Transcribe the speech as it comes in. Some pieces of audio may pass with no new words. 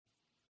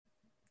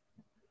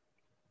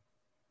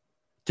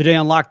Today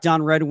on Locked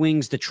On Red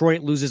Wings,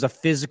 Detroit loses a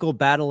physical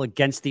battle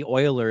against the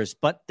Oilers,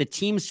 but the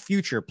team's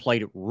future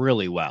played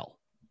really well.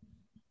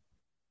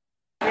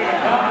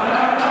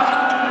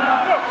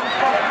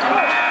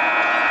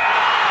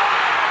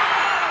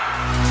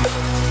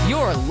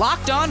 You're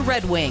Locked On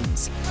Red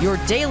Wings, your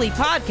daily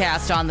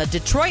podcast on the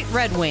Detroit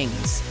Red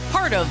Wings,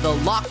 part of the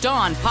Locked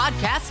On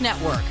Podcast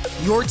Network,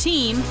 your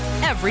team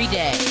every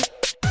day.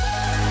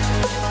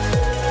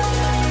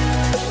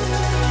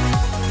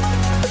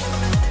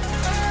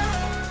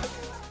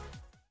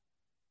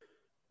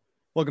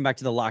 Welcome back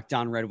to the Locked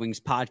On Red Wings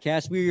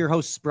podcast. We are your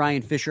hosts,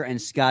 Brian Fisher and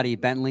Scotty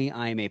Bentley.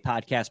 I am a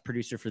podcast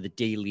producer for the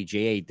Daily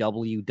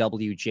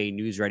JAWWJ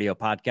News Radio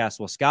podcast,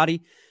 while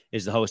Scotty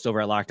is the host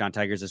over at Locked On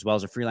Tigers, as well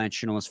as a freelance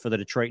journalist for the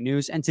Detroit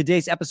News. And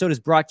today's episode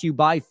is brought to you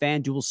by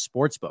FanDuel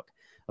Sportsbook,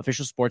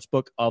 official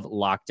sportsbook of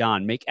Locked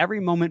On. Make every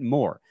moment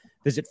more.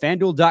 Visit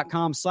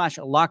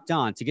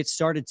FanDuel.com/LockedOn to get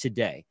started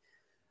today.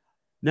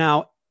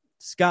 Now,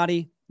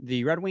 Scotty,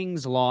 the Red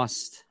Wings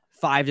lost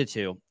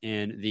 5-2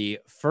 in the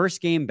first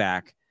game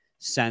back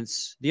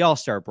since the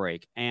All-Star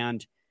break.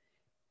 And,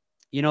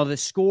 you know, the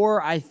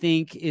score, I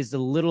think, is a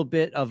little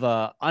bit of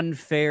a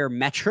unfair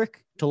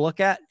metric to look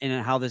at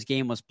in how this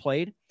game was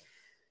played.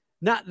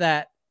 Not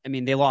that, I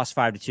mean, they lost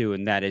 5-2,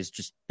 and that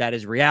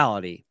is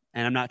reality.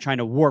 And I'm not trying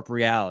to warp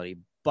reality,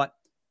 but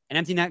an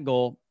empty net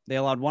goal, they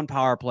allowed one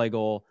power play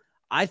goal.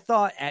 I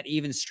thought at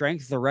even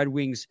strength, the Red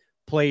Wings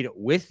played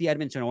with the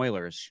Edmonton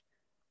Oilers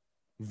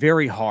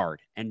very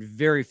hard and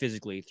very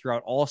physically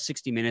throughout all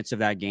 60 minutes of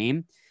that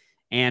game.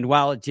 And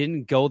while it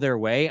didn't go their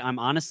way, I'm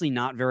honestly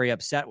not very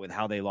upset with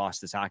how they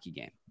lost this hockey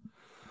game.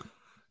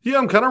 Yeah,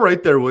 I'm kind of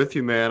right there with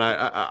you, man.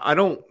 I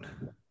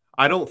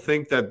don't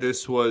think that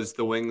this was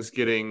the Wings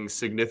getting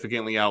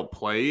significantly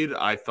outplayed.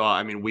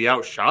 We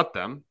outshot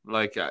them.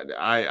 Like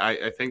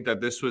I think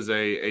that this was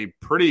a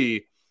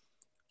pretty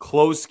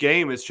close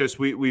game. It's just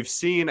we've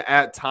seen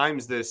at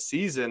times this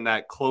season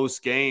that close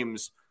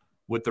games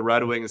with the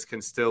Red Wings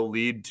can still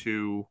lead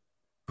to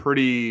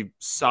pretty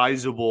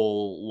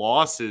sizable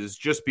losses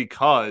just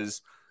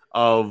because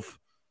of,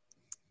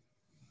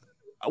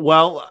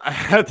 well,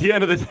 at the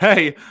end of the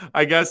day,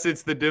 I guess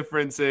it's the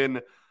difference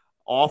in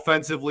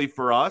offensively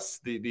for us,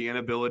 the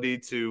inability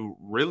to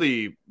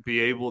really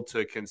be able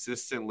to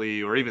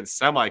consistently or even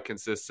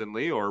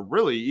semi-consistently or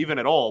really even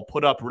at all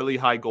put up really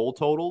high goal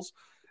totals.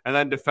 And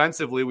then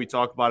defensively, we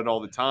talk about it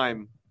all the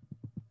time,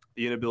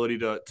 the inability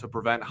to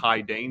prevent high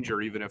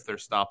danger even if they're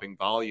stopping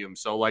volume.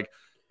 So, like,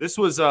 this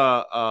was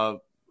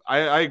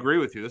I agree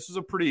with you. This was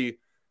a pretty,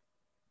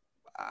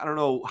 I don't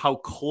know how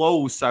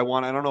close I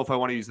don't know if I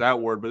want to use that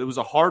word, but it was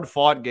a hard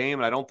fought game.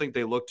 And I don't think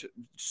they looked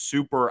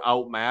super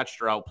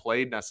outmatched or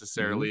outplayed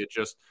necessarily. Mm-hmm. It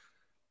just,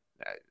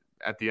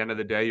 at the end of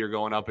the day, you're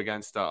going up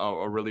against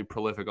a really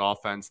prolific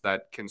offense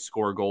that can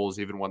score goals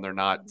even when they're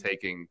not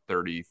taking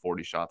 30,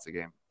 40 shots a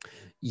game.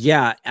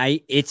 Yeah,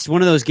 it's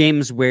one of those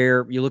games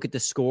where you look at the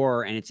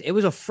score and it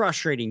was a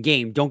frustrating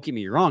game. Don't get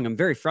me wrong. I'm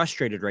very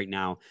frustrated right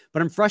now,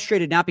 but I'm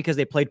frustrated not because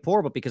they played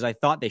poor, but because I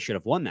thought they should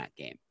have won that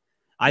game.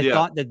 I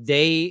thought that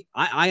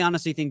I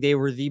honestly think they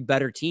were the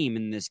better team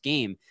in this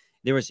game.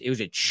 It was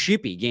a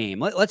chippy game.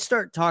 Let's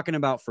start talking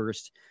about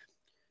first.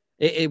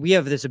 We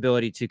have this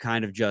ability to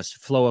kind of just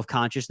flow of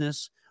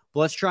consciousness, but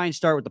let's try and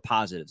start with the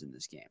positives in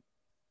this game.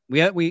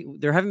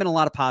 There haven't been a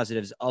lot of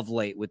positives of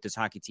late with this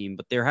hockey team,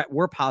 but there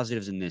were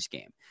positives in this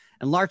game.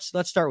 And let's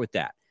start with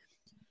that.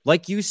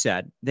 Like you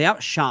said, they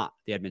outshot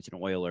the Edmonton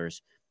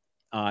Oilers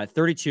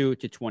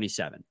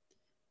 32-27.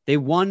 They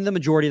won the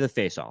majority of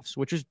the faceoffs,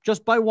 which is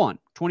just by one,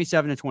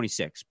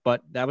 27-26.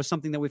 But that was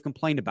something that we've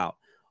complained about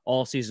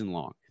all season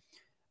long.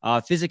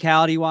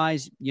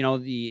 Physicality-wise, you know,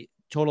 the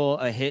total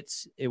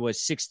hits, it was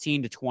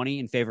 16-20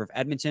 in favor of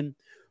Edmonton.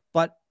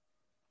 But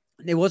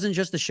it wasn't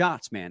just the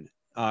shots, man.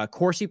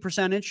 Corsi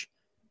percentage,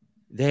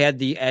 they had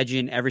the edge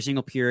in every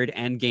single period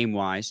and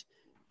game-wise.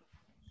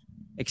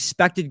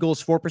 Expected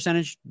goals for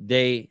percentage,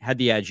 they had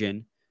the edge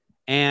in.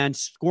 And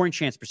scoring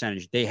chance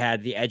percentage, they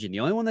had the edge in.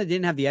 The only one that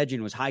didn't have the edge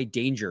in was high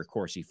danger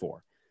Corsi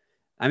for.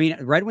 I mean,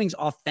 Red Wings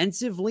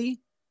offensively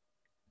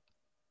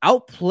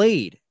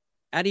outplayed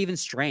at even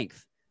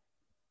strength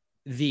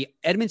the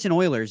Edmonton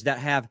Oilers that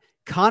have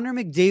Connor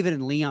McDavid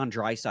and Leon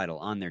Draisaitl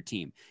on their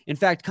team. In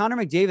fact, Connor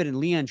McDavid and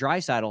Leon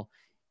Draisaitl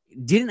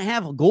didn't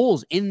have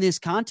goals in this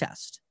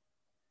contest.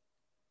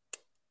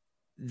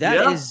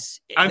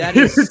 It's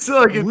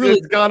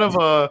kind of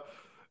a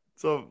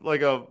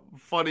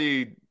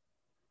funny,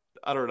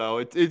 I don't know.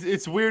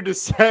 It's weird to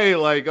say,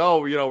 like,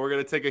 oh, you know, we're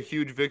going to take a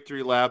huge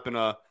victory lap in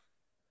a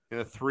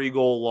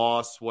 3-goal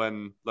loss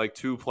when like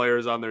 2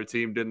 players on their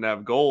team didn't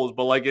have goals.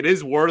 But like, it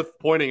is worth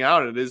pointing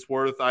out. It is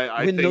worth,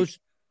 I think,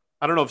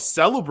 I don't know if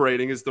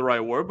celebrating is the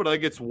right word, but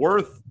like it's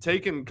worth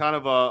taking kind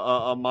of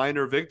a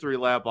minor victory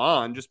lap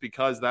on, just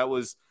because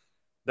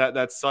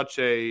that's such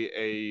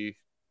a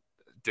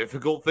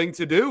difficult thing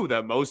to do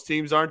that most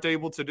teams aren't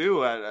able to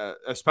do,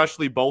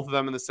 especially both of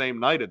them in the same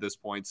night at this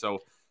point. So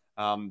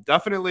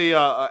definitely,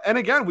 and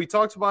again, we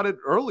talked about it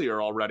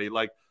earlier already.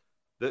 Like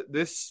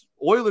this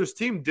Oilers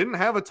team didn't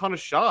have a ton of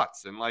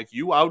shots, and like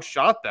you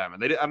outshot them,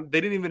 and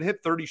they didn't even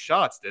hit 30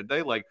 shots, did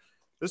they? Like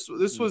this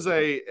was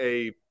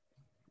the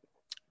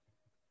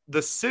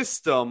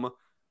system,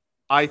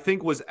 I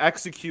think, was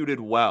executed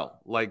well,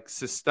 like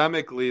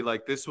systemically,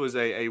 like this was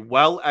a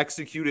well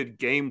executed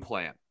game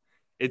plan.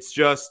 It's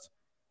just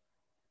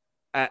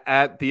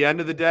at the end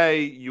of the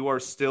day, you are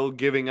still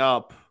giving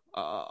up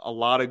a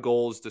lot of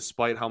goals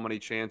despite how many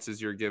chances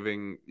you're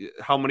giving,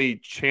 how many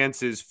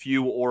chances,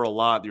 few or a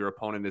lot, your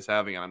opponent is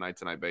having on a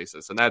night-to-night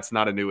basis. And that's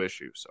not a new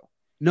issue. So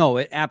no,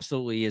 it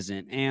absolutely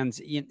isn't. And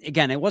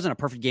again, it wasn't a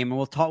perfect game, and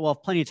we'll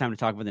have plenty of time to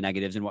talk about the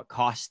negatives and what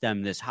cost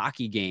them this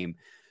hockey game.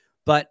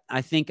 But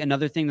I think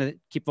another thing to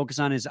keep focus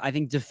on is I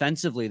think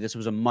defensively, this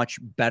was a much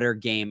better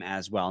game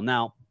as well.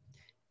 Now,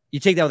 you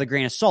take that with a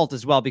grain of salt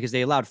as well, because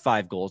they allowed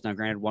 5 goals. Now,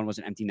 granted, one was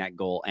an empty net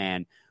goal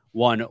and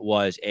one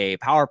was a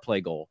power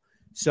play goal.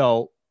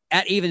 So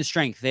at even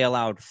strength, they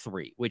allowed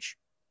 3, which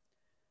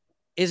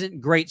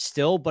isn't great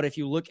still. But if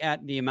you look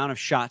at the amount of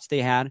shots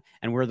they had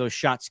and where those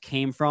shots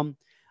came from,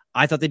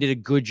 I thought they did a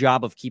good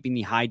job of keeping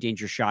the high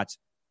danger shots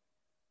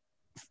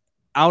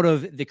out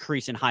of the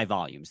crease in high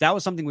volumes. That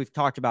was something we've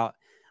talked about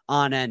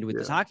on end with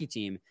this hockey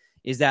team,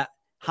 is that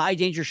high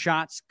danger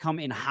shots come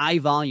in high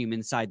volume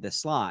inside the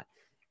slot.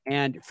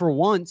 And for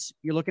once,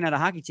 you're looking at a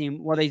hockey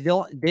team where they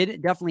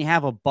did definitely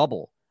have a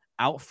bubble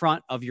out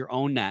front of your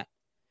own net.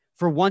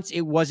 For once,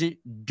 it wasn't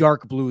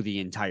dark blue the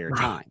entire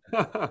time.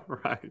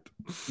 Right.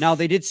 Now,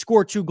 they did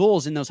score 2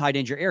 goals in those high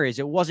danger areas.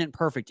 It wasn't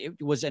perfect.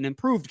 It was an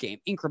improved game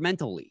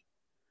incrementally,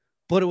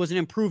 but it was an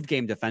improved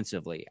game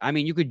defensively. I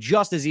mean, you could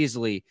just as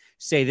easily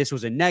say this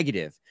was a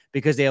negative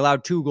because they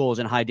allowed 2 goals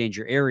in high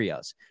danger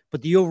areas,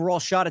 but the overall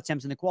shot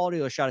attempts and the quality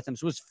of those shot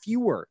attempts was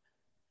fewer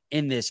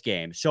in this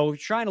game. So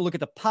trying to look at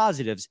the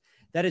positives,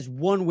 that is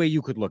one way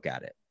you could look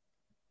at it.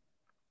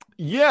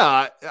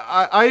 Yeah,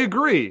 I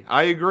agree.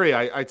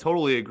 I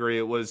totally agree.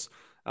 It was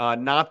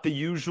not the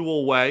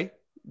usual way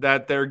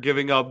that they're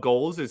giving up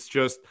goals. It's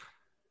just,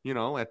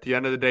 at the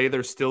end of the day,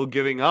 they're still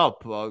giving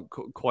up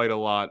quite a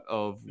lot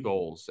of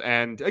goals.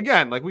 And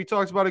again, like we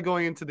talked about it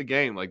going into the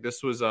game, like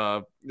this is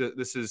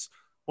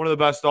one of the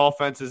best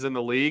offenses in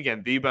the league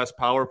and the best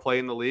power play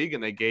in the league.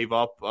 And they gave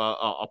up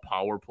a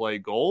power play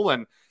goal.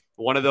 And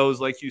one of those,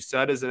 like you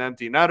said, is an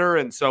empty netter.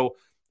 And so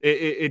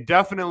it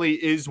definitely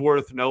is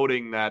worth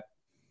noting that,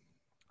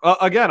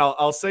 again,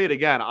 I'll say it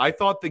again. I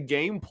thought the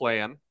game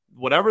plan,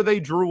 whatever they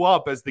drew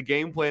up as the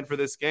game plan for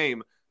this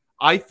game,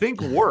 I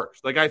think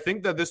worked. Like, I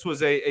think that this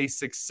was a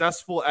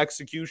successful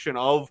execution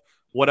of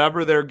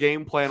whatever their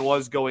game plan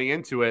was going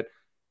into it.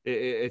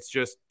 It's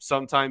just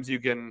sometimes you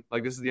can,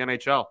 like, this is the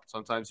NHL.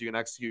 Sometimes you can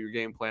execute your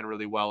game plan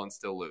really well and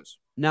still lose.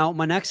 Now,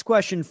 my next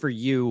question for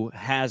you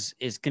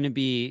is going to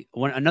be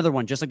another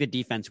one, just like the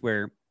defense,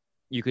 where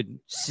you could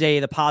say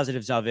the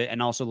positives of it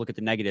and also look at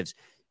the negatives.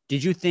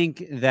 Did you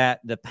think that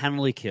the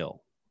penalty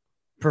kill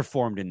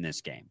performed in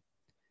this game?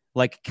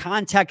 Like,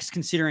 context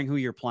considering who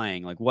you're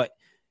playing, like what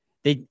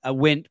they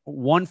went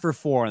 1 for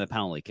 4 on the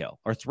penalty kill,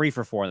 or 3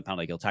 for 4 on the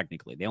penalty kill.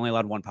 Technically, they only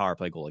allowed 1 power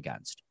play goal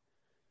against.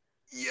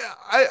 Yeah,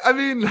 I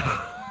mean,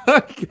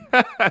 I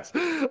guess.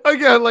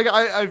 Again, like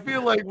I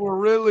feel like we're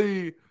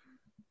really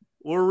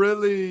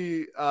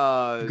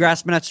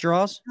grasping at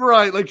straws,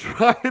 right? Like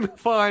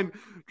trying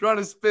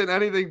to spin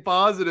anything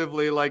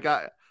positively. Like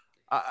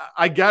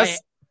I guess,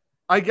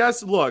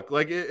 look,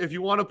 like if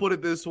you want to put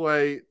it this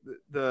way,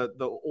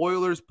 the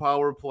Oilers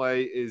power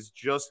play is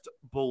just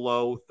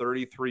below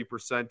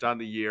 33% on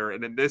the year.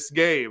 And in this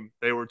game,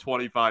 they were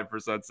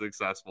 25%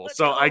 successful.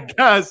 So I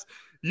guess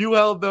you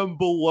held them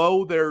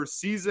below their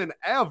season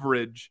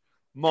average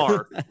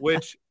mark,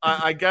 which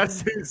I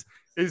guess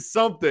is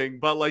something.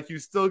 But like, you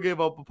still gave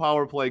up a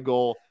power play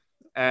goal.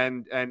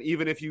 And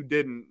even if you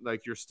didn't,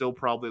 like, you're still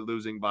probably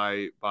losing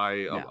by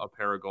a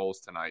pair of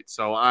goals tonight.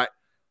 So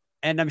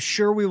and I'm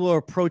sure we will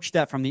approach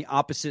that from the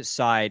opposite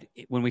side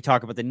when we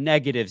talk about the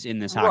negatives in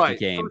this hockey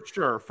game.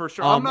 For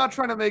sure. I'm not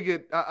trying to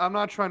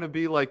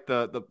be like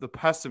the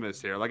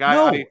pessimist here. Like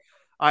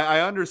I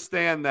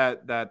understand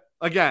that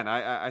again,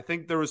 I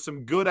think there was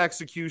some good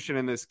execution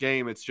in this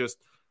game. It's just,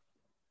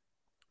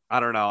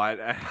 I don't know.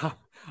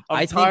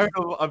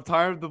 I'm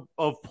tired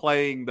of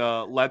playing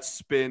the let's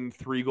spin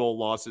 3-goal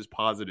losses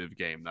positive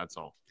game. That's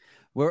all.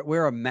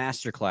 We're a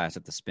masterclass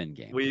at the spin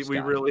game. We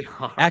really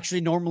are.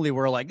 Actually, normally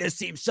we're like, this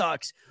team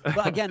sucks.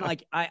 But again,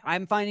 like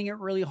I'm finding it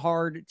really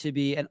hard to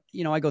be, and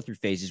I go through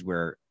phases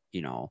where,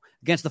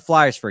 against the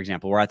Flyers, for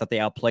example, where I thought they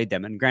outplayed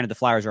them. And granted, the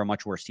Flyers are a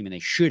much worse team and they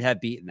should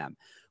have beaten them.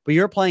 But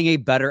you're playing a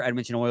better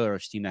Edmonton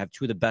Oilers team that have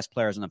 2 of the best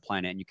players on the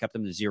planet, and you kept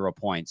them to 0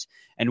 points.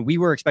 And we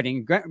were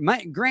expecting,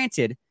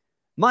 granted,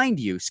 mind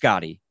you,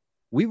 Scotty,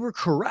 we were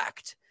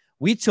correct.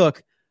 We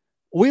took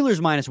Oilers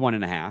minus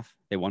 1.5.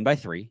 They won by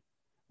 3.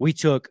 We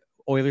took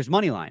Oilers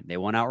money line. They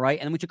won outright.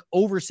 And then we took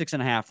over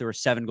 6.5. There were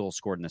 7 goals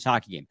scored in this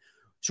hockey game.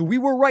 So we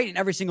were right in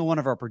every single one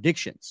of our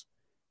predictions.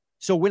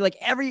 So we're like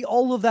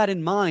all of that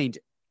in mind,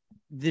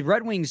 the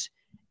Red Wings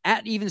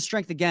at even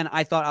strength again,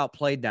 I thought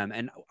outplayed them.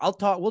 And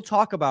we'll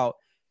talk about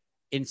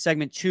in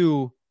segment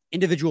 2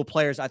 individual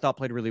players I thought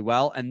played really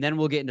well. And then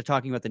we'll get into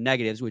talking about the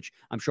negatives, which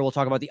I'm sure we'll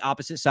talk about the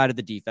opposite side of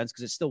the defense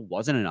because it still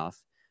wasn't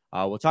enough.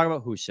 We'll talk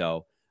about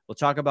Husso. We'll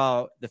talk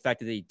about the fact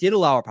that they did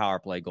allow a power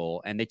play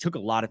goal, and they took a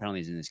lot of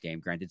penalties in this game,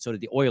 granted. So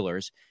did the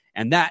Oilers,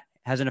 and that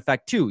has an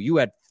effect too. You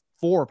had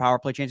 4 power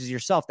play chances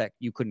yourself that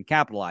you couldn't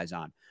capitalize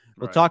on.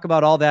 We'll talk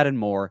about all that and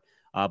more.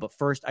 But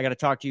first, I got to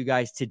talk to you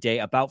guys today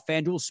about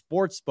FanDuel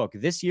Sportsbook.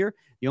 This year,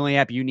 the only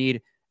app you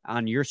need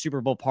on your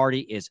Super Bowl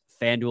party is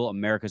FanDuel,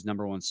 America's #1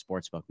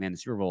 sportsbook. Man, the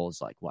Super Bowl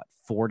is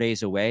 4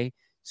 days away?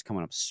 It's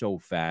coming up so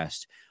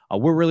fast.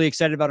 We're really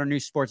excited about our new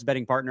sports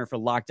betting partner for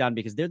Locked On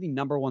because they're the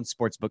 #1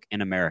 sportsbook in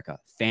America,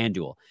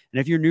 FanDuel. And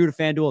if you're new to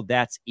FanDuel,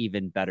 that's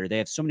even better. They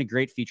have so many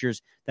great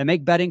features that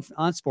make betting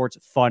on sports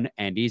fun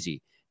and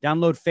easy.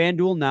 Download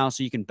FanDuel now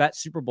so you can bet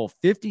Super Bowl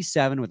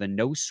 57 with a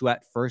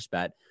no-sweat first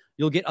bet.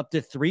 You'll get up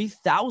to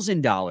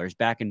 $3,000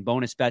 back in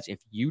bonus bets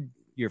if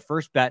your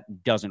first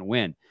bet doesn't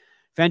win.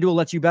 FanDuel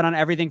lets you bet on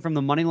everything from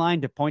the money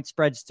line to point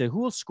spreads to who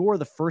will score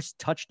the first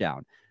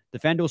touchdown. The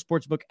FanDuel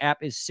Sportsbook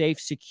app is safe,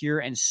 secure,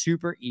 and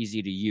super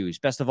easy to use.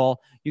 Best of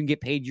all, you can get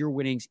paid your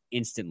winnings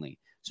instantly.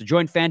 So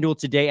join FanDuel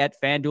today at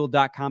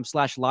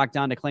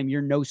FanDuel.com/lockdown to claim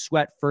your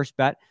no-sweat first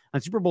bet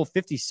on Super Bowl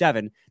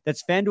 57.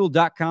 That's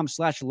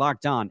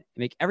FanDuel.com/lockdown.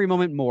 Make every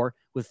moment more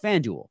with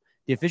FanDuel,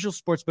 the official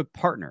sportsbook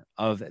partner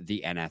of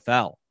the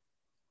NFL.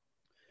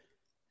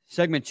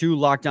 Segment 2,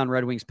 Locked On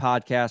Red Wings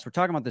podcast. We're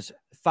talking about this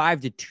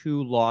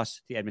 5-2 loss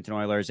to the Edmonton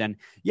Oilers. And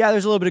yeah,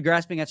 there's a little bit of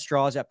grasping at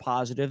straws at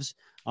positives.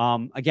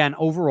 Again,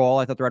 overall,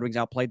 I thought the Red Wings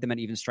outplayed them at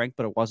even strength,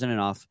 but it wasn't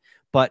enough.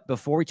 But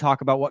before we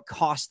talk about what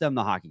cost them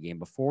the hockey game,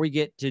 before we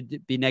get to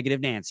be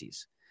negative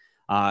Nancy's,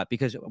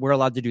 because we're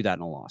allowed to do that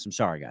in a loss. I'm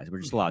sorry, guys. We're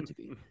just allowed to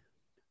be.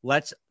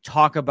 Let's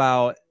talk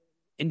about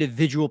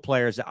individual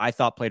players that I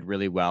thought played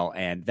really well.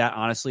 And that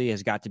honestly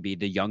has got to be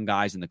the young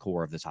guys in the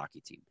core of this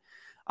hockey team.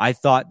 I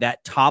thought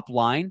that top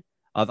line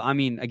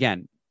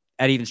again,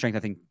 at even strength, I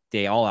think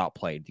they all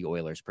outplayed the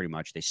Oilers pretty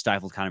much. They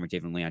stifled Connor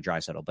McDavid and Leon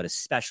Draisaitl, but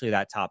especially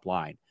that top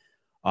line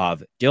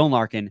of Dylan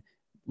Larkin,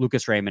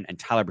 Lucas Raymond, and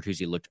Tyler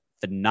Bertuzzi looked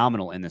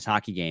phenomenal in this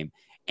hockey game.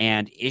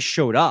 And it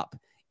showed up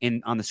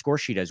on the score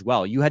sheet as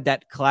well. You had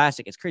that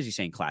classic. It's crazy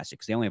saying classic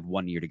because they only have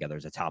 1 year together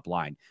as a top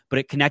line, but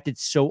it connected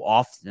so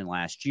often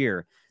last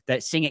year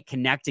that seeing it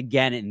connect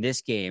again in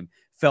this game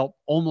felt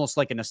almost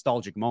like a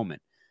nostalgic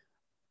moment.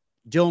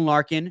 Dylan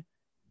Larkin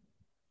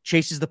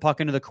chases the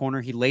puck into the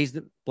corner. He lays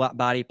the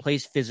body,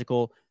 plays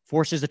physical,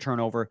 forces a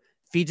turnover,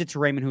 feeds it to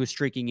Raymond, who is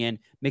streaking in,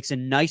 makes a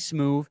nice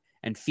move,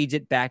 and feeds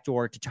it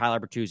backdoor to Tyler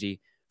Bertuzzi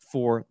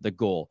for the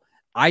goal.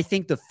 I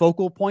think the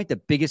focal point, the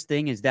biggest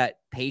thing, is that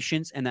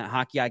patience and that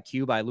hockey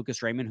IQ by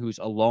Lucas Raymond, who's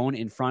alone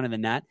in front of the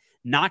net,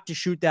 not to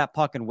shoot that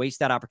puck and waste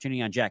that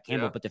opportunity on Jack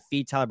Campbell, but to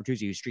feed Tyler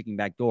Bertuzzi, who's streaking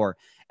backdoor.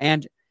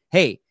 And,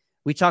 hey,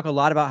 we talk a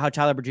lot about how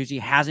Tyler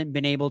Bertuzzi hasn't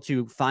been able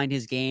to find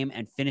his game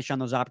and finish on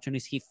those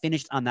opportunities. He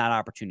finished on that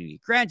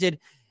opportunity. Granted,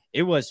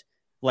 it was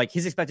like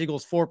his expected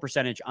goals for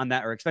percentage on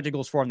that, or expected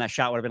goals for on that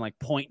shot would have been like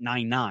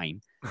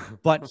 0.99,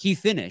 but he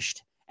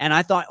finished. And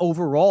I thought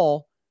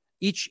overall,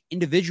 each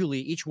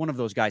one of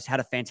those guys had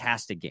a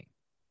fantastic game.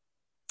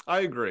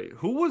 I agree.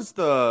 Who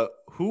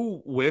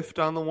whiffed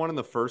on the one in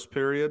the first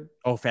period?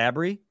 Oh,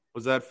 Fabry?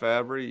 Was that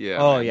Fabry? Yeah.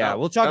 Oh, man, yeah.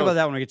 We'll talk about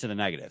that when we get to the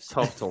negatives.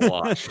 Tough to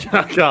watch.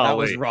 That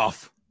was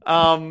rough.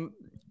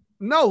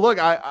 No, look,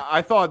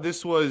 I thought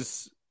this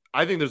was,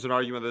 I think there's an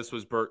argument that this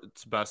was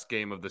Bert's best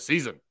game of the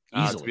season.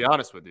 To be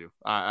honest with you.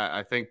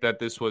 I think that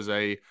this was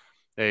a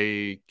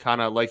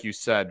kind of, like you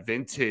said,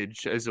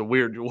 vintage is a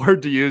weird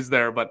word to use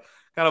there, but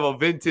kind of a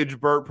vintage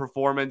Bert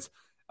performance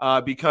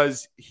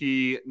because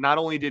he not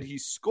only did he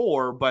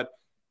score, but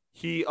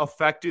he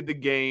affected the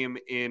game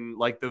in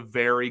like the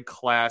very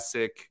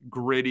classic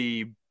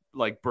gritty,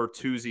 like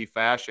Bertuzzi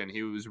fashion.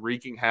 He was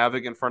wreaking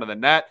havoc in front of the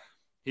net.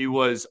 He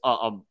was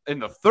in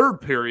the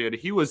third period,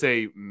 he was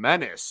a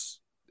menace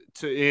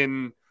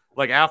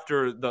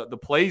after the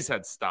plays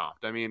had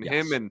stopped. I mean, yes.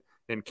 Him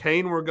and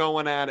Kane were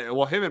going at it.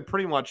 Well, him and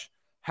pretty much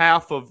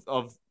half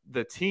of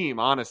the team,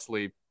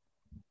 honestly,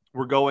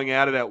 were going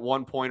at it at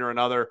one point or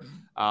another.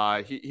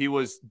 He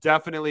was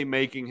definitely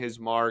making his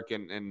mark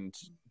and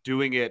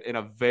doing it in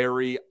a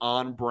very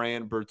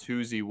on-brand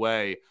Bertuzzi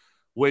way,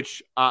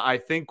 which I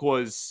think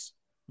was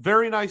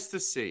very nice to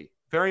see.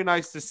 Very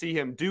nice to see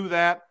him do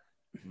that,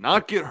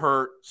 not get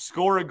hurt,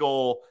 score a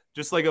goal,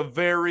 just like a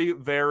very,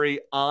 very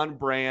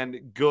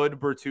on-brand, good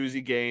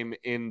Bertuzzi game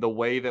in the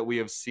way that we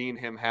have seen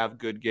him have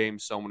good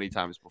games so many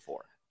times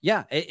before.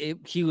 Yeah,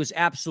 he was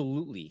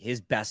absolutely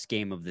his best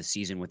game of the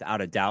season without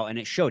a doubt, and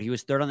it showed. He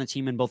was third on the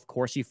team in both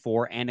Corsi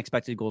for and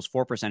expected goals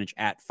for percentage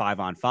at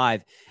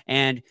 5-on-5,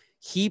 and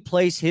he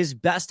plays his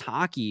best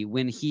hockey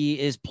when he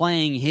is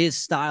playing his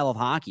style of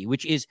hockey,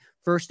 which is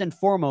first and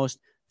foremost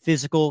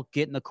physical,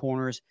 get in the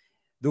corners.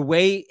 The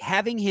way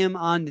having him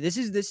on, this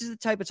is the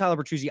type of Tyler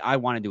Bertuzzi I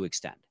wanted to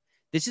extend.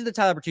 This is the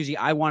Tyler Bertuzzi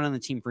I want on the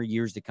team for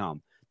years to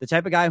come. The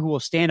type of guy who will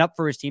stand up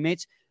for his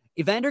teammates.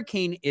 Evander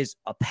Kane is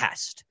a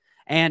pest,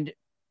 and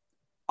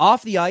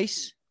off the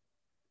ice,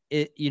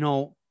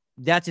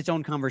 that's its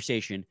own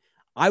conversation.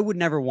 I would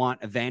never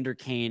want Evander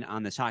Kane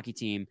on this hockey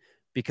team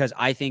because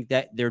I think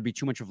that there would be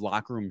too much of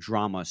locker room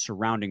drama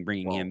surrounding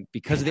bringing him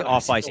because of the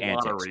off-ice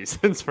antics. A lot of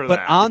reasons for but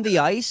that. On the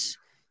ice,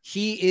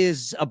 he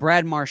is a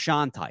Brad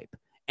Marchand type.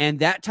 And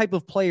that type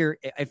of player,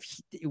 if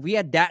we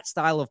had that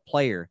style of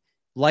player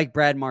like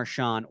Brad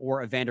Marchand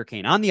or Evander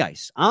Kane on the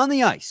ice,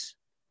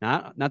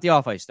 not the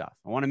off-ice stuff.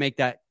 I want to make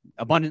that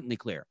abundantly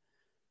clear.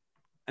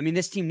 I mean,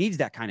 this team needs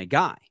that kind of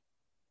guy.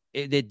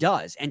 It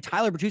does. And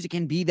Tyler Bertuzzi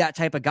can be that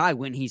type of guy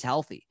when he's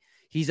healthy.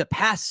 He's a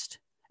pest,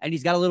 and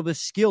he's got a little bit of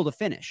skill to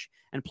finish.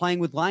 And playing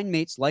with line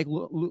mates like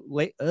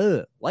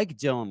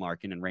Dylan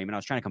Larkin and Raymond. I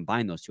was trying to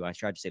combine those two. I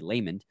tried to say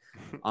Layman.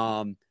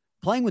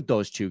 Playing with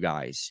those two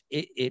guys,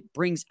 it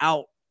brings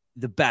out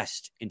the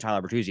best in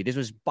Tyler Bertuzzi. This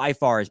was by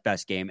far his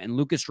best game. And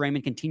Lucas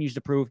Raymond continues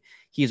to prove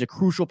he is a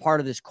crucial part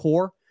of this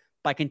core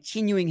by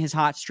continuing his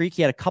hot streak.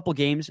 He had a couple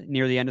games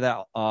near the end of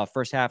that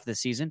first half of the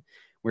season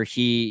where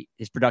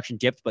his production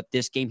dipped, but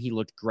this game he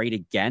looked great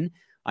again.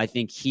 I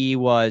think he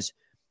was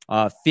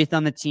fifth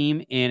on the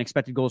team in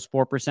expected goals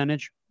for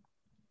percentage,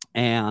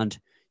 and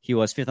he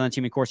was fifth on the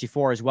team in Corsi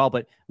for as well,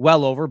 but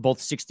well over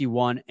both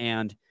 61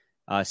 and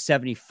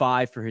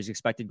 75 for his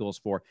expected goals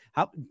for.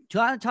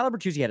 Tyler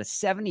Bertuzzi had a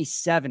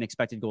 77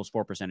 expected goals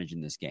for percentage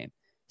in this game.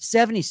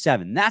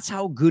 77. That's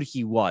how good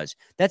he was.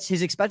 That's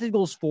his expected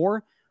goals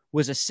for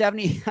was a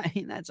 70. I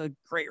mean, that's a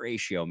great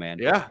ratio, man.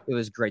 Yeah. It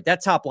was great.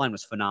 That top line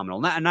was phenomenal.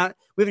 We haven't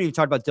even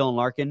talked about Dylan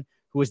Larkin,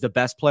 who was the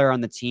best player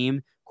on the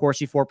team,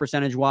 Corsi for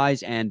percentage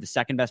wise, and the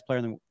second best player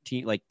on the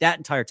team. Like that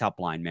entire top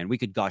line, man, we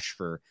could gush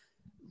for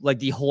like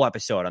the whole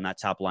episode on that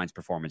top line's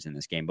performance in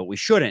this game, but we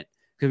shouldn't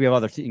because we have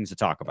other things to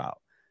talk about.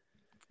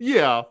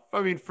 Yeah,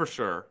 I mean, for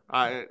sure.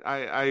 I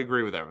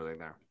agree with everything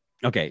there.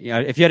 Okay. Yeah.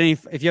 If you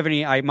have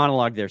any, I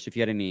monologued there. So if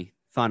you had any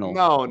final.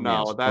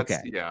 No, that's,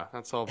 okay. Yeah,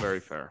 that's all very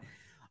fair.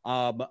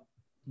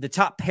 The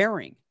top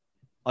pairing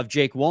of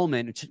Jake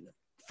Wollman,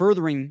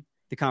 furthering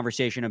the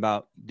conversation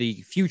about the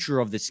future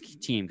of this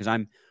team, because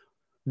I'm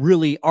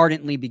really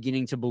ardently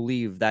beginning to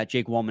believe that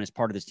Jake Wollman is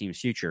part of this team's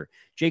future.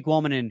 Jake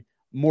Wollman and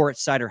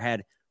Moritz Seider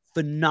had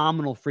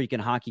phenomenal freaking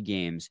hockey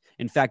games.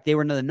 In fact, they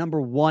were the number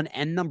 1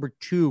 and number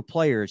 2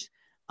 players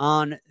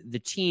on the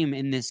team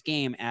in this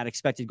game at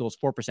expected goals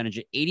for percentage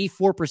at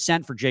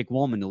 84% for Jake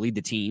Wollman to lead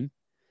the team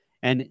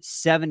and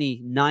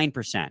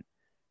 79%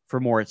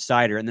 for Moritz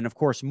Seider. And then, of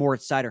course,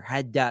 Moritz Seider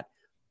had that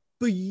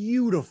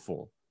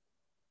beautiful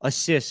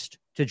assist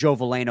to Joe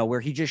Veleno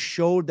where he just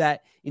showed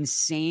that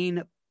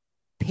insane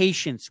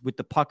patience with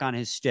the puck on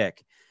his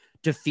stick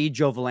to feed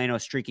Joe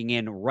Veleno streaking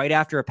in right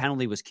after a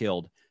penalty was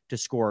killed to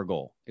score a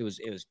goal.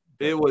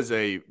 It was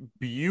a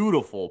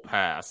beautiful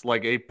pass,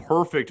 like a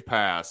perfect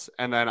pass.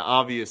 And then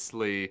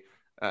obviously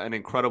an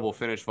incredible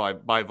finish by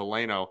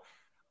Veleno.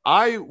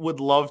 I would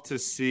love to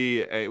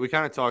see we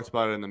kind of talked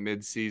about it in the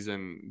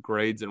midseason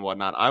grades and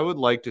whatnot. I would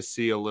like to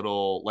see a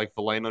little like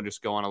Veleno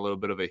just go on a little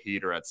bit of a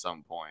heater at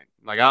some point.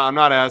 Like I'm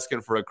not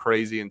asking for a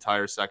crazy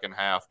entire second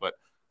half, but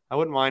I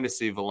wouldn't mind to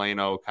see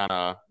Veleno kind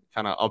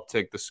of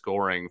uptick the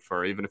scoring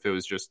for even if it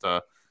was just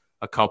a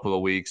couple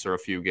of weeks or a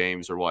few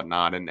games or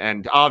whatnot.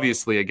 And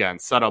obviously, again,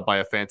 set up by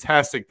a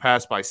fantastic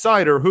pass by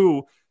Seider,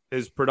 who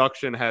his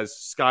production has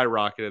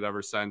skyrocketed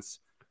ever since.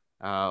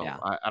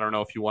 I don't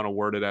know if you want to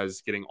word it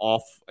as getting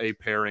off a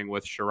pairing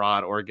with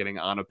Sherrod or getting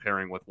on a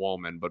pairing with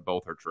Wollman, but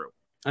both are true.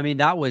 I mean,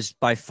 that was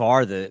by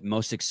far the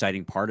most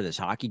exciting part of this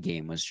hockey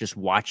game was just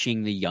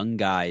watching the young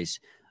guys,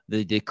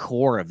 the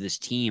core of this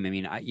team. I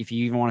mean, if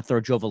you even want to throw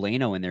Joe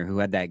Veleno in there, who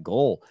had that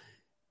goal,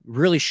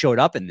 really showed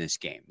up in this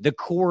game. The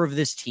core of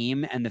this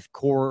team and the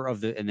core of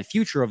the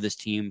future of this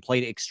team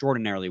played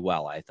extraordinarily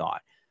well, I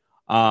thought.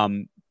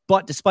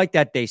 But despite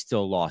that, they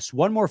still lost.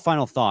 One more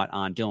final thought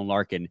on Dylan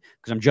Larkin,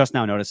 because I'm just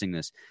now noticing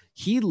this.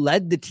 He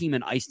led the team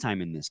in ice time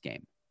in this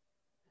game.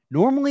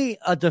 Normally,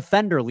 a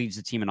defender leads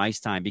the team in ice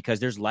time because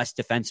there's less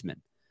defensemen.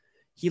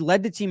 He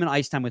led the team in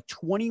ice time with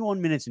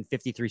 21 minutes and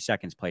 53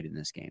 seconds played in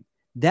this game.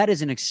 That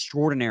is an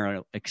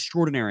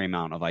extraordinary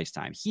amount of ice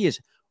time. He is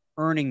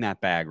earning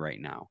that bag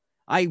right now.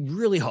 I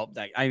really hope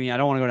that, I mean, I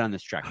don't want to go down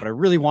this track, but I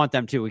really want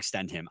them to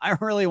extend him. We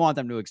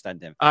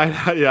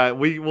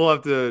will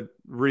have to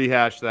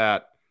rehash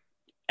that.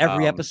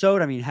 Every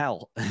episode? I mean,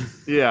 hell.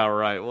 Yeah,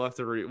 right. We'll have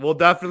to we'll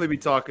definitely be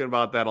talking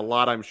about that a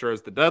lot, I'm sure,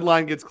 as the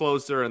deadline gets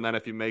closer. And then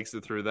if he makes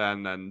it through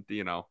then,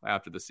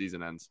 after the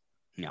season ends.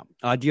 Yeah.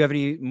 Do you have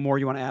any more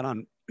you want to add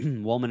on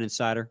Wollman and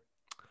Seider?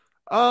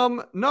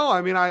 No,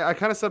 I mean, I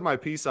kind of said my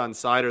piece on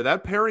Seider.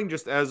 That pairing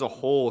just as a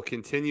whole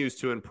continues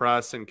to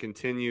impress and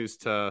continues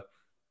to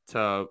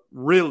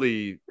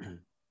really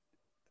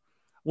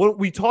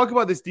we talk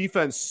about this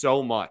defense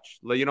so much.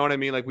 Like, you know what I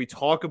mean? Like we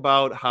talk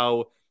about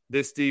how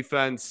this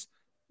defense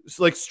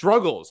like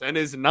struggles and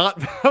is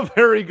not a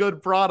very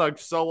good product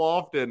so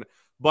often,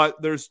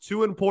 but there's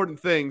two important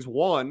things.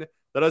 One,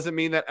 that doesn't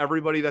mean that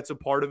everybody that's a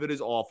part of it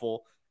is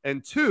awful.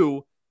 And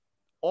two,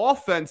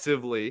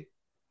 offensively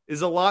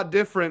is a lot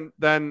different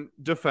than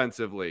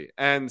defensively.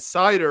 And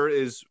Seider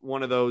is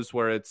one of those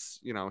where it's,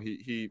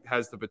 he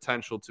has the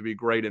potential to be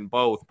great in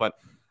both, but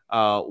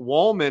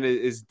Wollman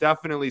is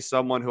definitely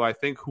someone who I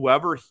think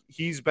whoever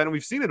he's been,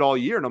 we've seen it all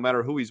year, no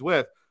matter who he's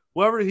with,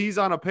 whoever he's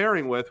on a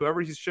pairing with,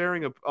 whoever he's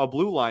sharing a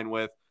blue line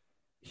with,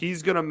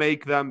 he's going to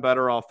make them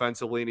better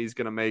offensively, and he's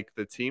going to make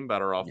the team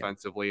better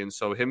offensively. And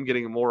so him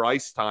getting more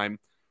ice time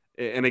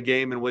in a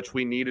game in which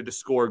we needed to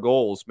score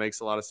goals makes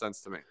a lot of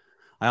sense to me.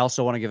 I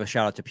also want to give a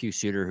shout out to Pius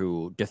Suter,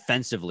 who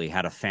defensively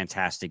had a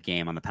fantastic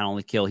game on the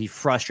penalty kill. He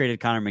frustrated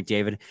Connor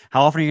McDavid.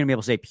 How often are you going to be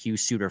able to say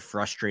Pius Suter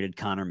frustrated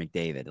Connor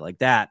McDavid? Like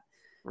that.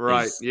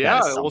 Right.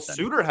 Well,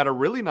 Suter had a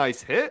really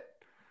nice hit.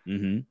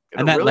 Mm-hmm.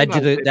 And that led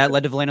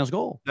to Veleno's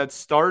goal. That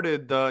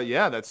started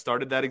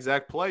that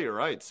exact play. You're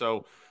right.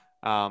 So,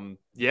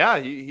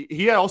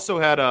 he also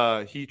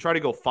had he tried to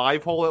go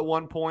 5-hole at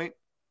one point,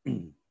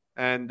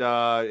 and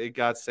it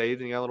got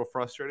saved, and he got a little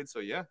frustrated. So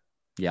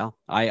yeah,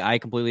 I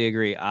completely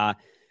agree.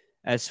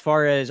 As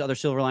far as other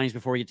silver linings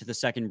before we get to the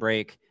second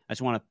break, I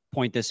just want to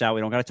point this out.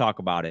 We don't got to talk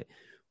about it,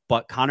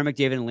 but Connor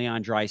McDavid and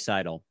Leon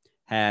Draisaitl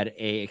had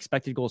a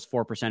expected goals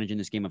for percentage in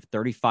this game of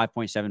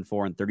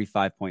 35.74 and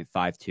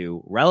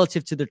 35.52.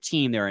 Relative to their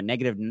team, they're a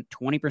negative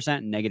 20%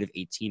 and negative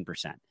 18%.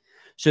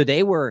 So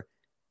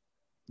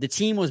the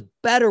team was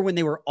better when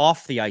they were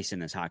off the ice in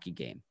this hockey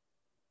game.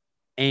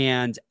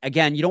 And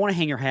again, you don't want to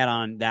hang your hat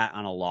on that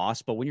on a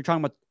loss, but when you're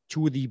talking about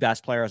two of the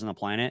best players on the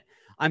planet,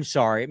 I'm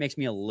sorry, it makes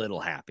me a little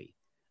happy.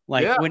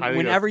 Like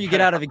whenever you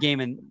get out of a game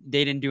and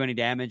they didn't do any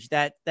damage,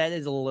 that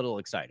is a little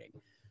exciting.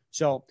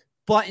 So,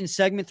 but in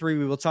segment 3,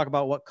 we will talk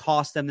about what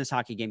cost them this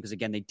hockey game, because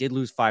again, they did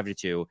lose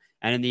 5-2,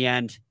 and in the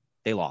end,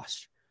 they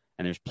lost.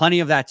 And there's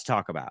plenty of that to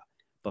talk about.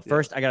 But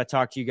first, I got to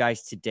talk to you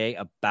guys today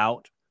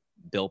about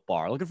Built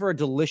Bar. Looking for a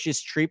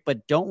delicious treat,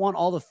 but don't want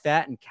all the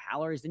fat and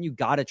calories? Then you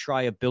got to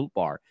try a Built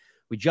Bar.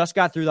 We just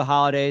got through the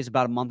holidays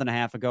about a month and a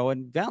half ago,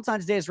 and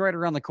Valentine's Day is right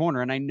around the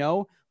corner. And I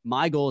know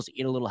my goal is to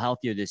eat a little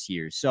healthier this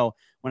year. So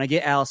when I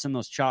get Allison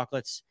those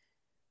chocolates,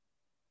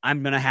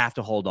 I'm going to have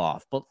to hold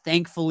off. But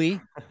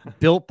thankfully,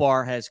 Built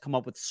Bar has come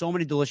up with so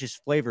many delicious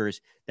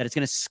flavors that it's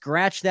going to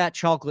scratch that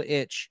chocolate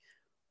itch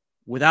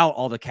without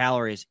all the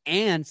calories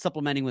and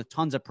supplementing with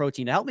tons of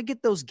protein to help me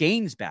get those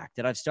gains back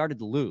that I've started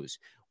to lose.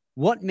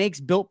 What makes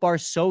Built Bar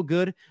so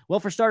good? Well,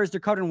 for starters, they're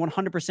covered in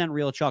 100%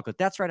 real chocolate.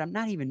 That's right. I'm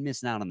not even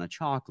missing out on the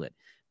chocolate.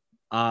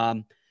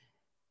 And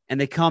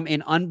they come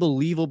in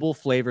unbelievable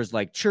flavors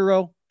like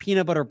churro,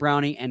 peanut butter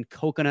brownie, and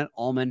coconut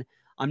almond.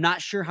 I'm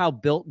not sure how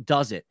Built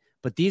does it,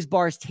 but these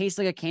bars taste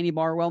like a candy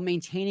bar while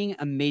maintaining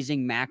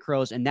amazing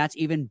macros. And that's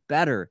even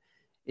better,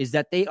 is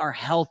that they are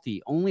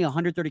healthy, only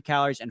 130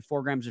 calories and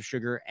 4 grams of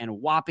sugar and a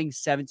whopping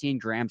 17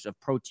 grams of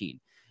protein.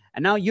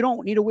 And now you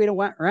don't need to wait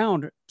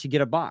around to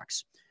get a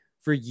box.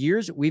 For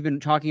years, we've been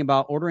talking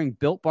about ordering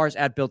Built Bars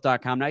at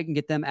Built.com. Now you can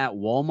get them at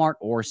Walmart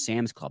or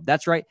Sam's Club.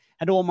 That's right.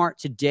 Head to Walmart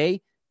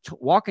today,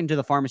 walk into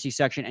the pharmacy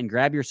section and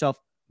grab yourself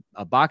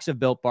a box of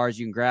Built Bars.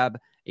 You can grab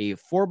a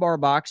 4-bar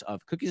box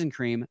of cookies and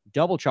cream,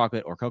 double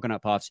chocolate, or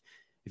coconut puffs.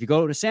 If you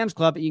go to Sam's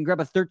Club, you can grab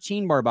a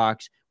 13-bar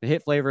box with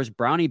hit flavors,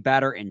 brownie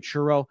batter, and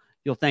churro.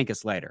 You'll thank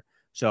us later.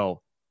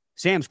 So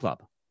Sam's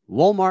Club,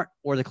 Walmart,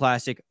 or the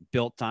classic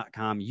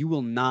Built.com. You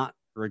will not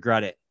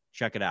regret it.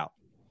 Check it out.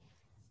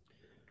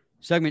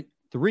 Segment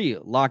 3,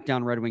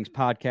 Lockdown Red Wings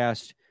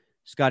podcast.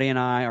 Scotty and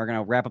I are going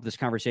to wrap up this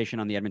conversation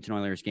on the Edmonton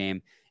Oilers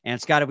game.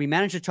 And Scotty, we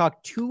managed to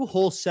talk 2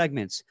 whole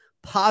segments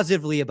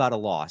positively about a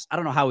loss. I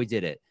don't know how we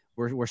did it.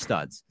 We're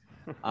studs.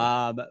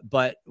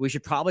 But we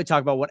should probably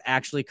talk about what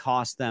actually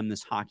cost them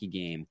this hockey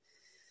game.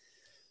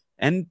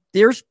 And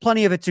there's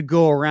plenty of it to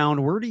go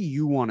around. Where do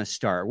you want to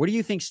start? What do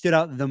you think stood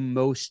out the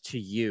most to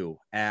you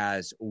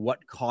as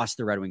what cost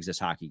the Red Wings this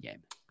hockey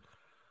game?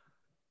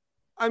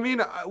 I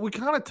mean, we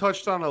kind of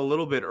touched on a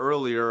little bit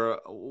earlier.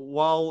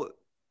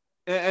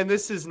 And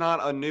this is not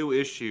a new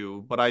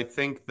issue, but I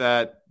think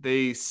that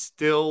they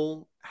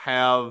still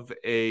have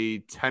a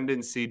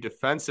tendency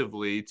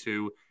defensively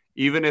to,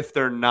 even if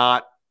they're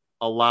not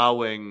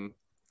allowing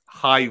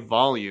high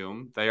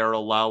volume, they are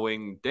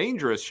allowing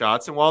dangerous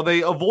shots. And while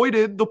they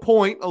avoided the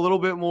point a little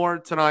bit more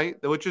tonight,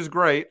 which is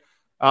great,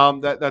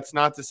 that's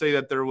not to say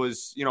that there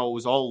was, it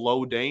was all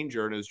low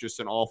danger and it was just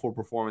an awful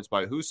performance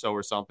by Husso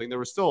or something. There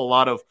was still a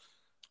lot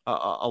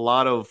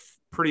of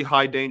pretty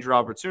high danger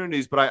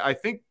opportunities, but I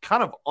think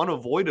kind of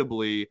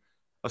unavoidably,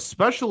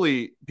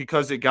 especially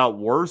because it got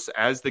worse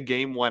as the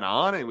game went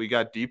on and we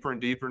got deeper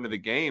and deeper into the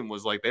game,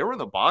 was like they were in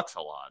the box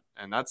a lot.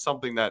 And that's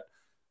something that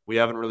we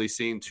haven't really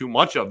seen too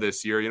much of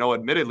this year.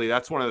 Admittedly,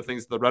 that's one of the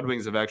things the Red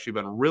Wings have actually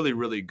been really,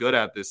 really good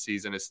at this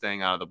season, is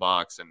staying out of the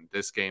box. And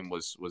this game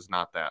was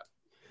not that.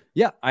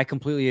 Yeah, I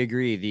completely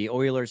agree. The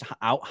Oilers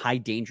out high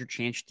danger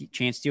chance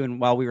to, and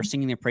while we were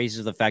singing the praises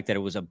of the fact that it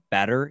was a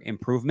better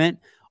improvement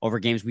over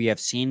games we have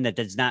seen, that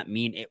does not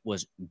mean it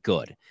was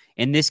good.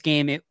 In this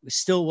game, it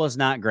still was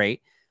not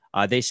great.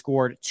 They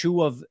scored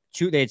 2 of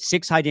 2. They had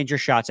 6 high danger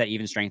shots at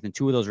even strength, and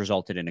 2 of those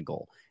resulted in a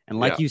goal. And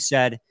like you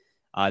said,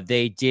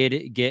 they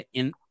did get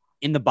in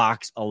the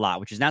box a lot,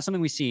 which is not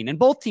something we've seen. And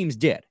both teams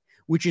did,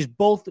 which is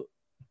both.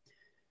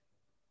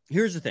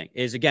 Here's the thing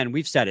is, again,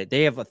 we've said it.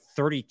 They have a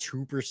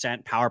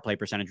 32% power play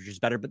percentage, which is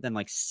better, but then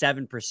like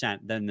 7%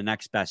 than the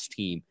next best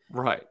team.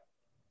 Right.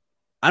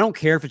 I don't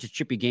care if it's a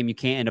chippy game. You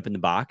can't end up in the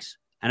box.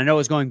 And I know it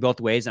was going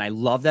both ways, and I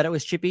love that it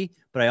was chippy,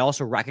 but I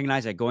also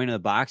recognize that going to the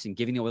box and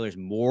giving the Oilers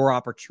more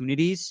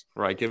opportunities.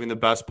 Right, giving the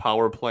best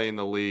power play in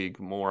the league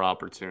more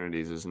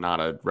opportunities is not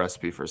a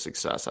recipe for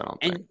success, I don't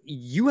think. And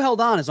you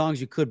held on as long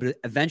as you could, but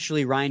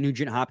eventually Ryan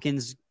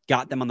Nugent-Hopkins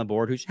got them on the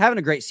board, who's having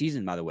a great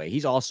season, by the way.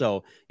 He's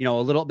also, a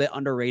little bit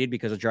underrated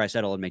because of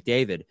Draisaitl and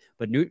McDavid,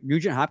 but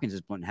Nugent-Hopkins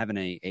has been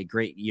having a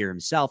great year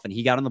himself, and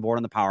he got on the board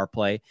on the power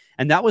play,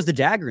 and that was the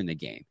dagger in the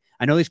game.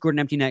 I know they scored an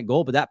empty net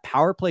goal, but that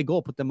power play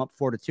goal put them up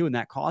 4-2, and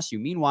that cost you.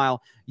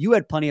 Meanwhile, you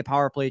had plenty of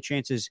power play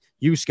chances.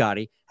 You,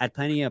 Scotty, had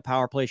plenty of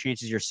power play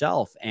chances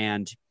yourself,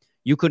 and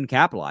you couldn't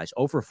capitalize.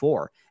 0 for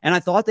 4. And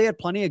I thought they had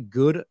plenty of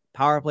good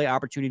power play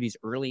opportunities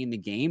early in the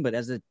game, but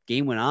as the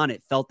game went on,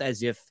 it felt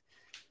as if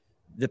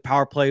the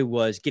power play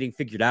was getting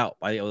figured out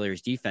by the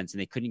Oilers defense, and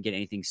they couldn't get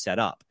anything set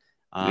up.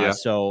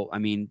 So, I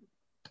mean,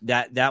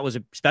 that was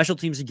a special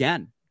teams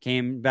again,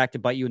 came back to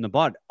bite you in the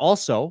butt.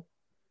 Also,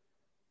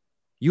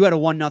 you had a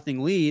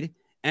 1-0 lead,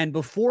 and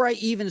before I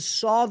even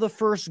saw the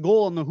first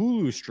goal on the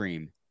Hulu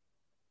stream,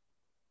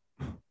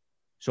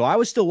 so I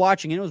was still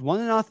watching, and it was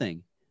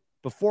 1-0.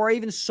 Before I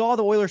even saw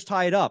the Oilers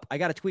tie it up, I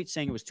got a tweet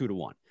saying it was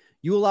 2-1.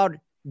 You allowed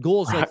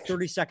goals like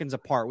 30 seconds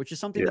apart, which is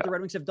something that the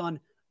Red Wings have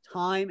done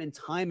time and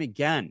time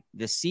again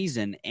this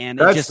season. And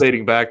that's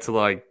dating back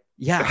to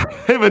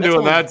they've been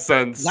doing that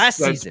since last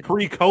season,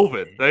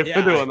 pre-COVID. They've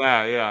been doing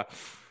that, yeah.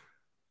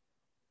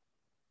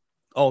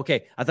 Oh,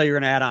 okay. I thought you were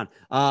going to add on.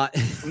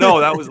 No,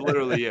 that was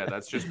literally it.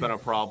 That's just been a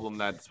problem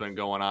that's been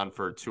going on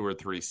for 2 or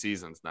 3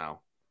 seasons now.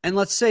 And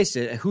let's face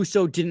it,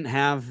 Husso didn't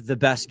have the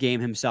best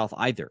game himself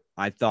either.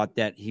 I thought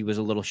that he was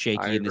a little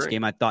shaky in this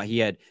game. I thought he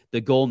had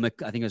the goal, I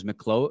think it was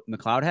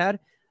McLeod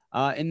had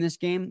in this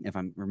game, if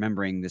I'm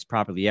remembering this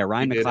properly. Yeah,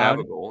 Ryan McLeod. He did have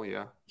a goal,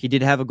 yeah. He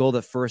did have a goal,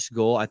 the first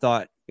goal. I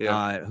thought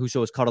Husso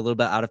was caught a little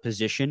bit out of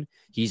position.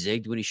 He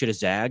zigged when he should have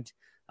zagged.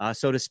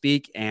 So to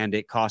speak, and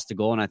it cost a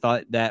goal. And I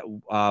thought that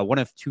one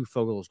of 2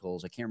 Fogel's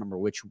goals, I can't remember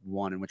which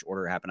one in which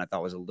order it happened, I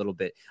thought was a little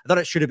bit, I thought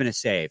it should have been a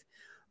save,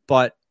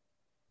 but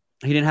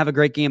he didn't have a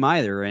great game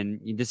either.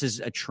 And this is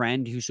a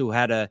trend.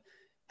 Husso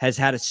has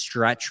had a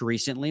stretch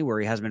recently where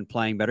he has been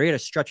playing better. He had a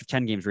stretch of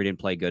 10 games where he didn't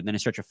play good, and then a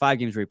stretch of 5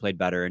 games where he played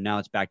better, and now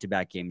it's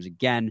back-to-back games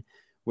again,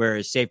 where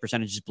his save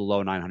percentage is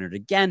below 900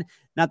 again.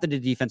 Not that the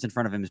defense in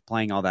front of him is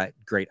playing all that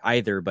great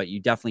either, but you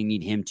definitely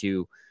need him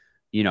to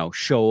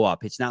show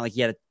up. It's not like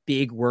he had a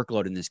big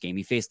workload in this game.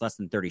 He faced less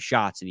than 30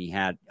 shots, and he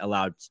had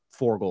allowed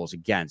 4 goals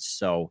against.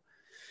 So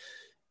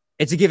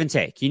it's a give and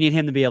take. You need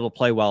him to be able to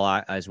play well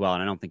as well,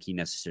 and I don't think he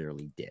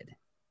necessarily did.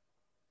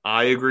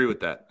 I agree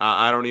with that.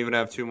 I don't even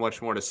have too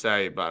much more to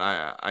say, but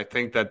I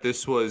think that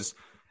this was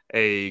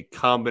a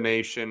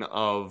combination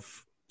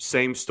of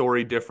same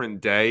story,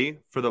 different day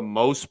for the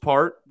most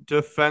part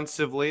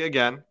defensively.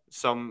 Again,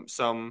 some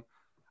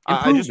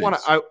I just want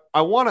to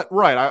I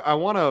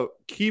want to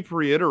keep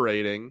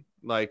reiterating,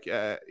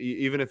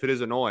 even if it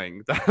is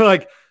annoying,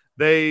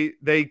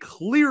 they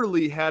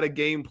clearly had a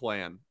game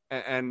plan,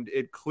 and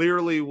it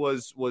clearly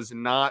was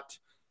not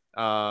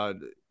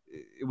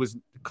it was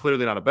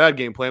clearly not a bad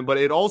game plan, but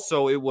it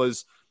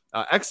was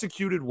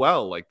executed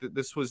well.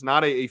 This was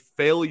not a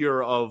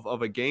failure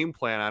of a game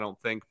plan, I don't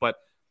think, but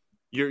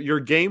you're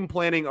game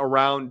planning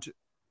around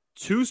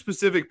 2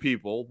 specific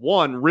people,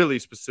 one really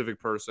specific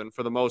person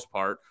for the most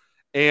part.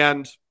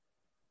 And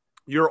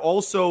you're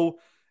also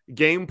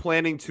game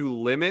planning to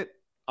limit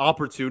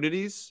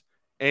opportunities.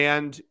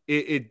 And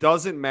it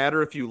doesn't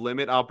matter if you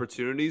limit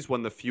opportunities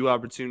when the few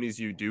opportunities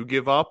you do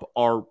give up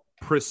are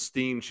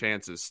pristine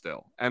chances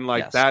still. And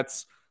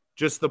that's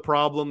just the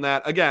problem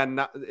that, again,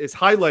 is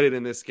highlighted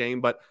in this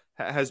game, but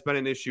has been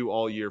an issue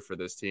all year for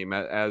this team,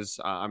 as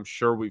I'm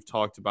sure we've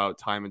talked about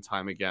time and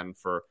time again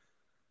for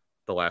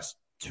the last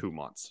 2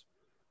 months.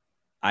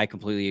 I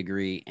completely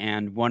agree.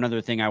 And one other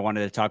thing I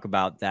wanted to talk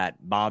about that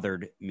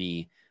bothered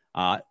me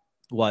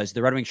was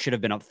the Red Wings should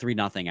have been up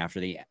 3-0 after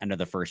the end of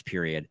the first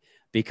period,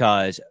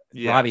 because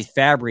Robbie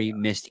Fabry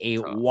missed a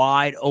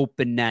wide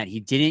open net. He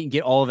didn't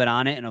get all of it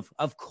on it. And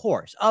of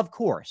course,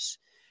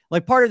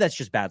 part of that's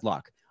just bad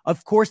luck.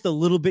 Of course, the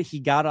little bit he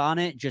got on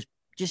it just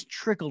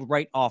trickled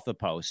right off the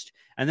post.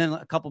 And then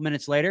a couple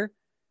minutes later,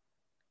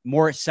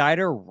 Moritz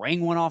Seider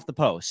rang one off the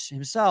post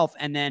himself.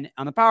 And then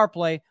on the power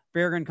play,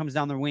 Berggren comes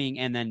down the wing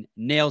and then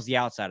nails the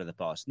outside of the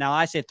post. Now,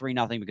 I say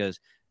 3-0 because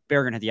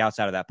Berggren had the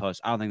outside of that post.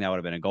 I don't think that would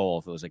have been a goal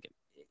if it was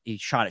he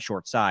shot it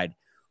short side.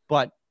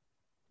 But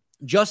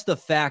just the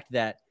fact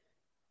that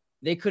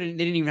they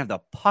didn't even have the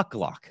puck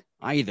luck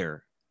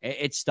either.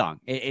 It stung.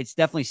 It's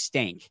definitely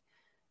stank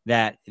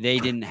that they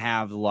didn't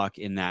have the luck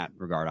in that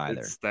regard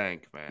either. It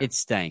stank,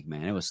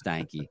 man. It was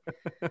stanky.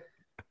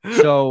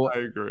 So I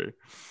agree.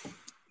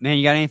 Man,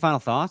 you got any final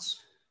thoughts?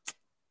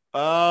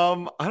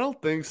 I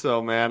don't think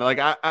so, man.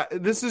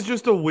 This is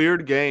just a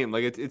weird game.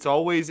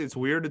 It's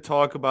weird to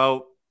talk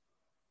about,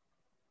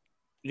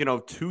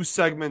 2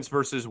 segments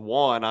versus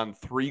 1 on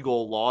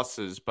 3-goal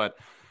losses, but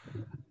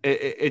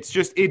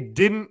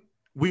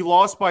we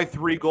lost by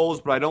 3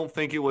 goals, but I don't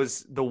think it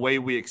was the way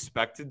we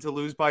expected to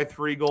lose by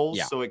 3 goals.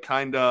 Yeah. So it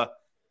kind of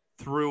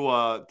threw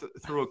a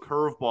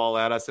curveball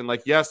at us. And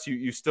like, yes,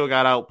 you still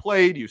got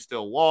outplayed. You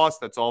still lost.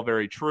 That's all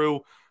very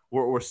true.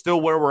 We're still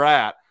where we're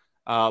at.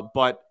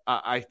 But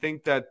I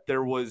think that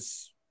there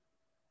was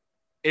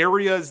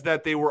areas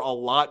that they were a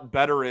lot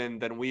better in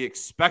than we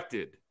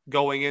expected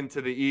going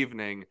into the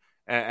evening.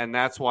 And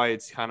that's why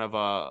it's kind of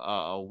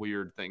a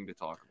weird thing to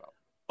talk about.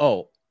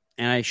 Oh,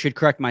 and I should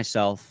correct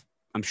myself.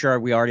 I'm sure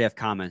we already have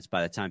comments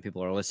by the time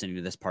people are listening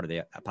to this part of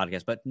the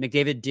podcast, but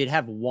McDavid did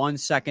have one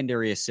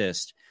secondary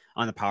assist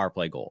on the power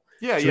play goal.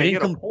 Yeah, so he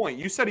got a point.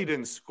 You said he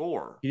didn't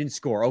score. He didn't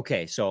score.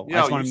 Okay, so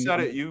you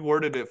said it. You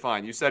worded it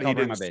fine. You said he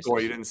didn't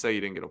score. You didn't say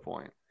he didn't get a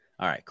point.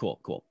 All right,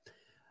 cool.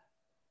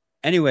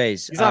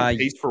 Anyways, he's on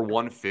pace for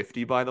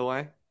 150. By the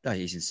way,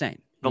 he's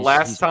insane. The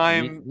last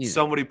time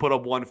somebody put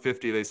up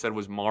 150, they said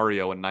was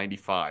Mario in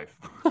 '95.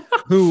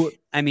 Who,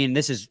 I mean,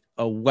 this is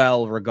a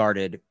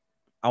well-regarded,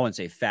 I wouldn't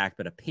say fact,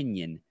 but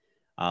opinion.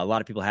 A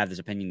lot of people have this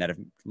opinion that if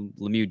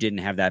Lemieux didn't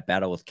have that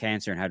battle with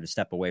cancer and had to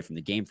step away from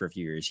the game for a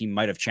few years, he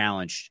might have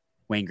challenged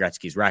Wayne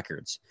Gretzky's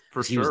records.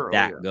 For sure. He was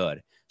that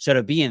good. So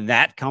to be in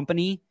that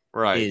company,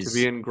 right? To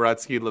be in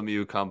Gretzky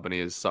Lemieux company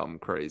is something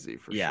crazy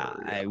for sure.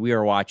 Yeah, we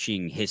are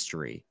watching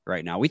history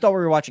right now. We thought we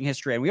were watching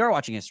history, and we are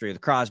watching history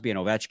with Crosby and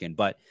Ovechkin,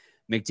 but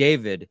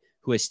McDavid,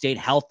 who has stayed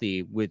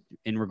healthy with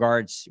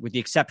the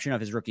exception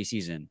of his rookie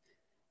season,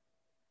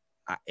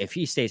 if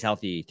he stays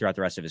healthy throughout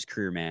the rest of his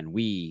career, man,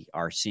 we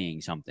are seeing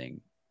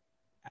something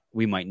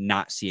we might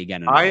not see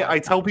again. I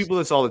tell people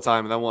this all the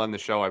time, and then we'll end the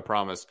show, I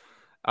promise.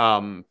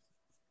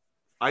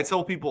 I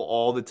tell people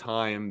all the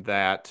time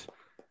that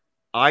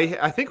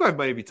I think I've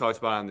maybe talked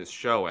about it on this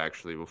show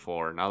actually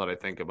before, now that I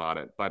think about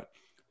it, but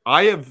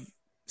I have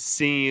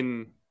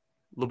seen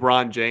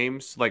LeBron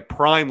James, like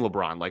prime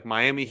LeBron, like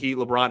Miami Heat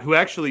LeBron, who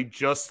actually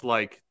just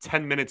like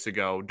 10 minutes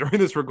ago during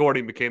this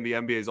recording became the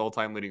NBA's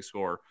all-time leading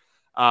scorer.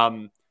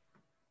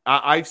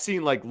 I've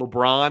seen like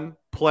LeBron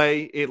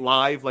play it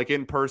live, like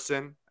in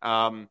person.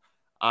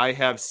 I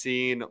have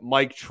seen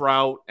Mike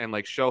Trout and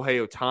like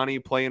Shohei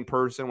Ohtani play in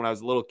person. When I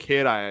was a little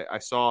kid, I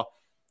saw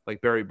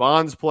like Barry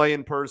Bonds play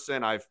in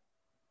person.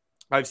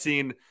 I've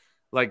seen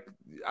like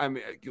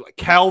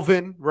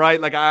Calvin,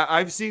 right? Like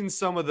I've seen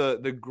some of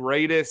the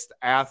greatest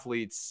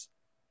athletes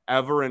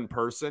ever in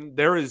person.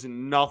 There is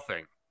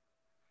nothing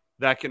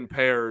that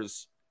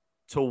compares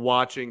to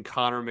watching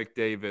Connor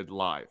McDavid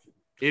live.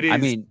 It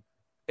is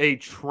a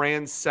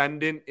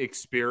transcendent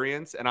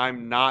experience, and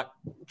I'm not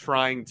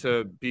trying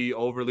to be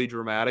overly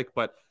dramatic,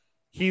 but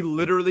he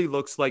literally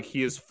looks like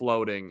he is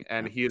floating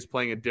and he is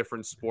playing a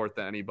different sport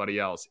than anybody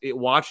else.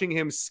 Watching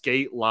him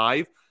skate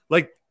live,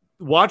 like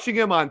watching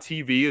him on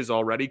TV is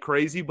already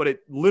crazy, but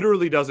it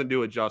literally doesn't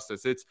do it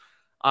justice.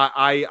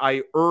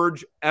 I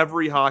urge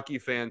every hockey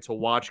fan to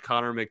watch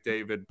Connor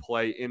McDavid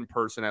play in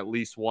person at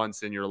least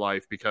once in your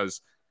life,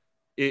 because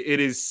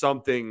it is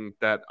something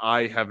that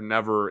I have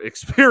never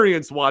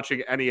experienced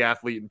watching any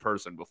athlete in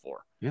person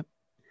before. Yep.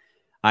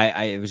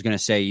 I was going to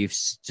say, you've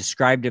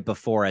described it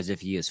before as if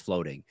he is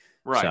floating.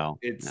 Right. So,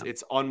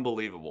 it's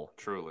unbelievable,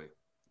 truly.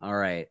 All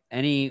right.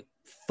 Any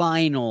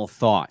final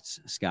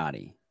thoughts,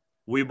 Scotty?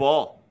 We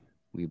ball.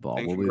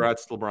 And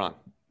congrats to LeBron.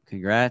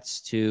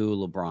 Congrats to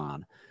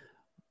LeBron.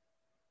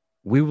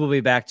 We will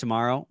be back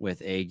tomorrow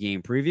with a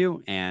game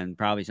preview and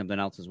probably something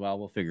else as well.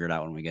 We'll figure it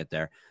out when we get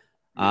there.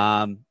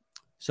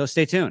 So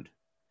stay tuned.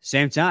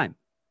 Same time,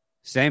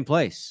 same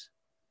place.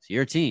 It's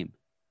your team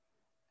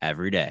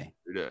every day.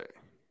 Every day.